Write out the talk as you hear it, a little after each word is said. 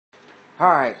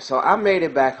Alright, so I made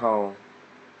it back home.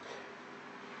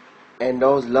 And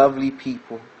those lovely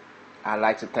people, I'd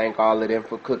like to thank all of them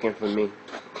for cooking for me.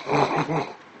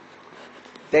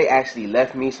 They actually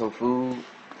left me some food.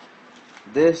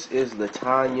 This is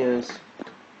Latanya's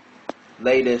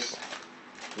latest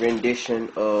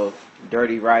rendition of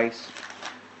dirty rice.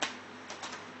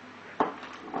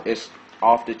 It's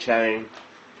off the chain.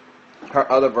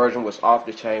 Her other version was off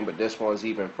the chain, but this one's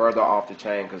even further off the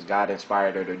chain because God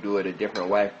inspired her to do it a different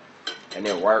way. And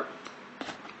it worked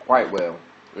quite well.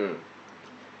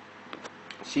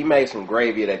 She made some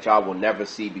gravy that y'all will never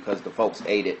see because the folks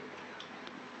ate it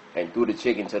and threw the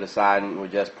chicken to the side and were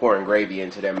just pouring gravy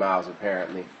into their mouths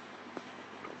apparently.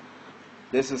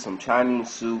 This is some Chinese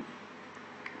soup,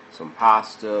 some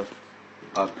pasta,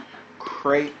 a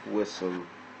crepe with some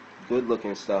good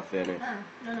looking stuff in it.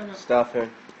 No. Stuffing.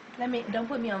 Don't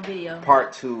put me on video.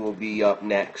 Part 2 will be up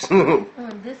next.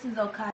 This is okay.